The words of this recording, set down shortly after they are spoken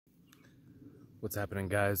What's happening,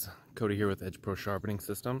 guys? Cody here with Edge Pro Sharpening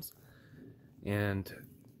Systems. And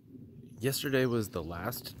yesterday was the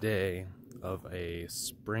last day of a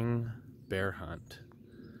spring bear hunt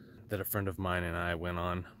that a friend of mine and I went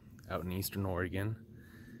on out in eastern Oregon.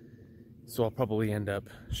 So I'll probably end up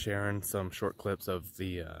sharing some short clips of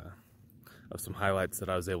some highlights that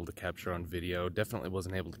I was able to capture on video. Definitely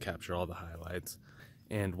wasn't able to capture all the highlights.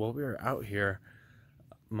 And while we were out here,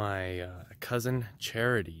 my cousin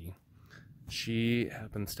Charity, she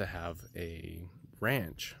happens to have a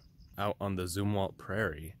ranch out on the Zumwalt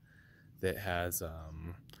Prairie that has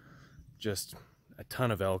just a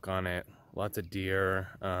ton of elk on it, lots of deer.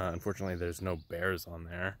 Unfortunately, there's no bears on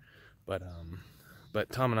there,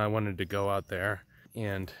 but Tom and I wanted to go out there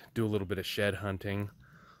and do a little bit of shed hunting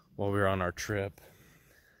while we were on our trip,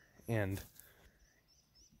 and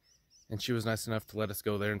she was nice enough to let us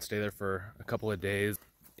go there and stay there for a couple of days.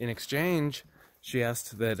 In exchange, she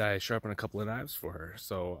asked that I sharpen a couple of knives for her,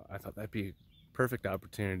 so I thought that'd be a perfect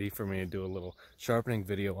opportunity for me to do a little sharpening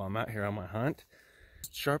video while I'm out here on my hunt.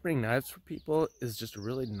 Sharpening knives for people is just a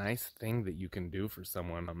really nice thing that you can do for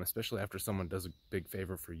someone, especially after someone does a big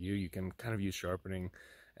favor for you. You can kind of use sharpening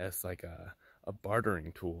as like a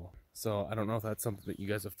bartering tool. So I don't know if that's something that you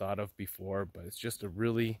guys have thought of before, but it's just a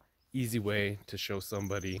really easy way to show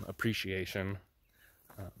somebody appreciation,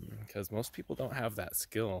 because most people don't have that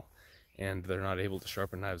skill and they're not able to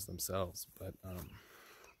sharpen knives themselves, but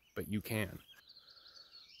you can.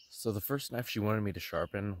 So the first knife she wanted me to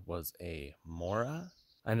sharpen was a Mora.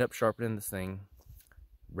 I ended up sharpening this thing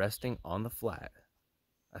resting on the flat.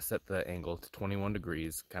 I set the angle to 21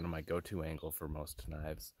 degrees, kind of my go-to angle for most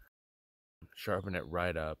knives. Sharpen it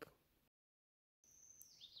right up.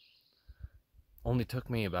 Only took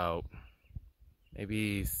me about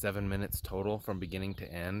maybe 7 minutes total from beginning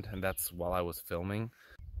to end, and that's while I was filming.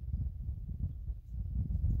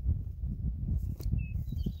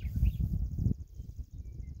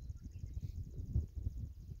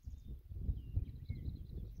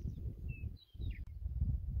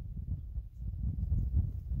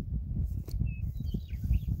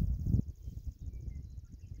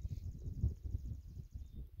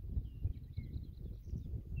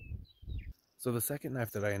 So the second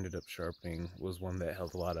knife that I ended up sharpening was one that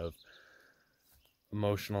held a lot of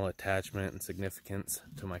emotional attachment and significance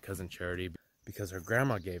to my cousin Charity, because her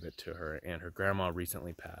grandma gave it to her, and her grandma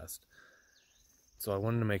recently passed. So I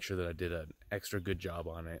wanted to make sure that I did an extra good job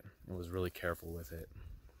on it and was really careful with it.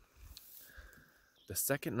 The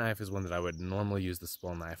second knife is one that I would normally use the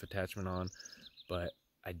small knife attachment on, but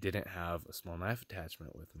I didn't have a small knife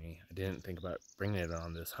attachment with me. I didn't think about bringing it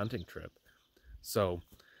on this hunting trip. So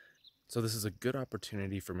this is a good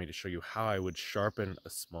opportunity for me to show you how I would sharpen a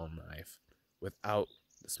small knife without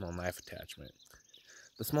the small knife attachment.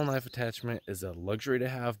 The small knife attachment is a luxury to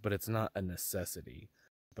have, but it's not a necessity.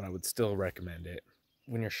 But I would still recommend it.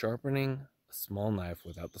 When you're sharpening a small knife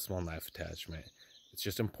without the small knife attachment, it's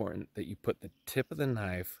just important that you put the tip of the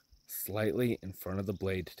knife slightly in front of the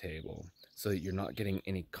blade table so that you're not getting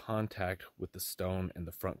any contact with the stone in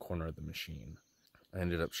the front corner of the machine. I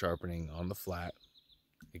ended up sharpening on the flat.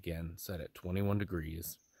 Again, set at 21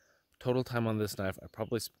 degrees. Total time on this knife, I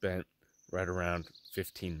probably spent right around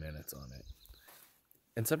 15 minutes on it.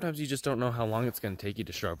 And sometimes you just don't know how long it's going to take you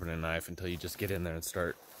to sharpen a knife until you just get in there and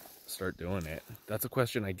start doing it. That's a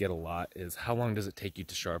question I get a lot, is how long does it take you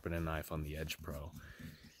to sharpen a knife on the Edge Pro?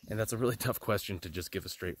 And that's a really tough question to just give a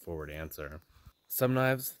straightforward answer. Some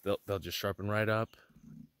knives, they'll just sharpen right up,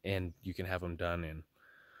 and you can have them done in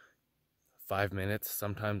 5 minutes,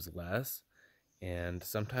 sometimes less. And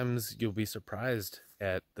sometimes you'll be surprised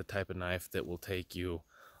at the type of knife that will take you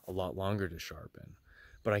a lot longer to sharpen.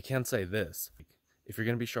 But I can say this, if you're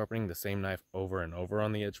going to be sharpening the same knife over and over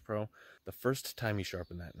on the Edge Pro, the first time you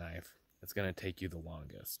sharpen that knife, it's going to take you the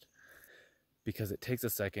longest, because it takes a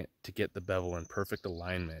second to get the bevel in perfect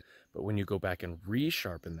alignment. But when you go back and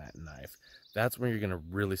re-sharpen that knife, that's when you're going to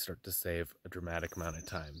really start to save a dramatic amount of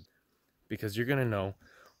time, because you're going to know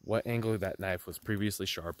what angle that knife was previously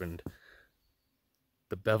sharpened.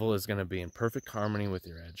 The bevel is going to be in perfect harmony with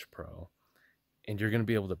your Edge Pro, and you're going to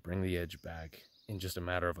be able to bring the edge back in just a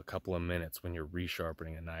matter of a couple of minutes when you're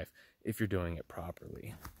resharpening a knife, if you're doing it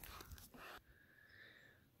properly.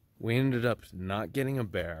 We ended up not getting a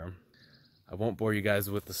bear. I won't bore you guys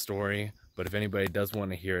with the story, but if anybody does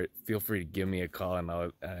want to hear it, feel free to give me a call, and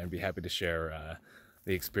I'd be happy to share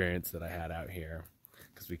the experience that I had out here,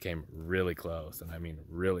 because we came really close, and I mean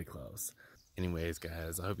really close. Anyways,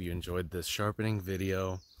 guys, I hope you enjoyed this sharpening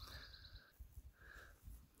video.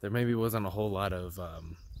 There maybe wasn't a whole lot of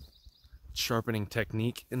sharpening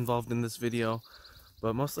technique involved in this video,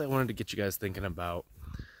 but mostly I wanted to get you guys thinking about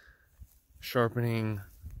sharpening,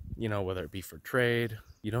 you know, whether it be for trade,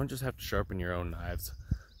 you don't just have to sharpen your own knives.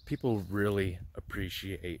 People really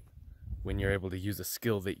appreciate when you're able to use a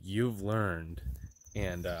skill that you've learned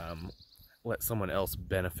and let someone else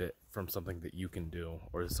benefit from something that you can do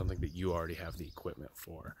or something that you already have the equipment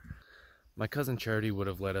for. My cousin Charity would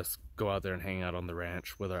have let us go out there and hang out on the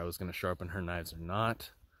ranch whether I was going to sharpen her knives or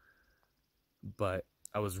not, but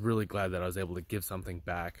I was really glad that I was able to give something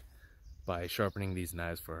back by sharpening these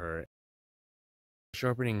knives for her.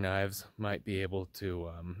 Sharpening knives might be able to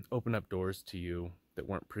open up doors to you that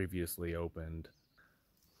weren't previously opened.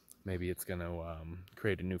 Maybe it's going to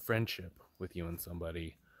create a new friendship with you and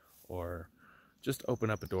somebody, or just open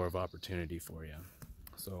up a door of opportunity for you.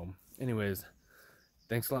 So anyways,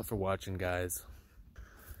 thanks a lot for watching, guys.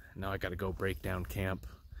 Now I got to go break down camp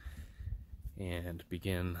and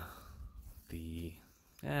begin the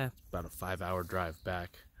it's about a 5-hour drive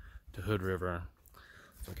back to Hood River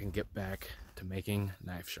so I can get back to making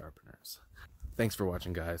knife sharpeners. Thanks for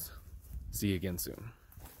watching, guys. See you again soon.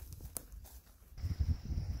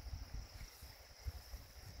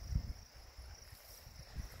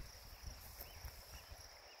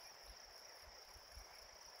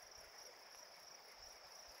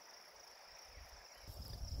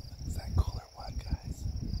 Is that cool or what, guys?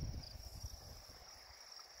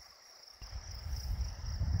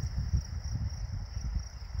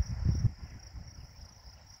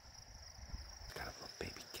 Got a little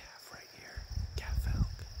baby calf right here. Calf elk.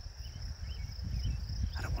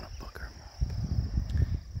 I don't want to booger him up.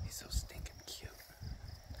 He's so stinking cute.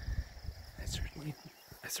 I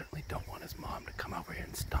certainly don't want his mom to come over here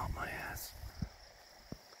and stomp my ass.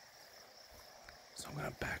 So I'm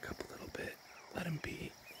gonna back up a little bit, let him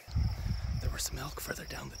be. There were some elk further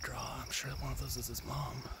down the draw. I'm sure one of those is his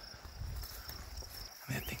mom.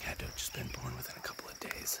 I mean, that thing had to have just been born within a couple of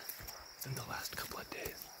days. Within the last couple of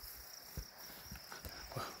days.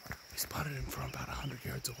 Well, we spotted him from about 100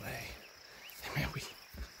 yards away. And man,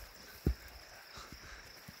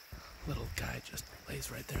 little guy just lays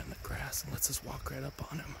right there in the grass and lets us walk right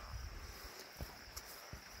up on him.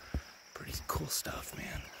 Pretty cool stuff,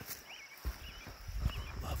 man.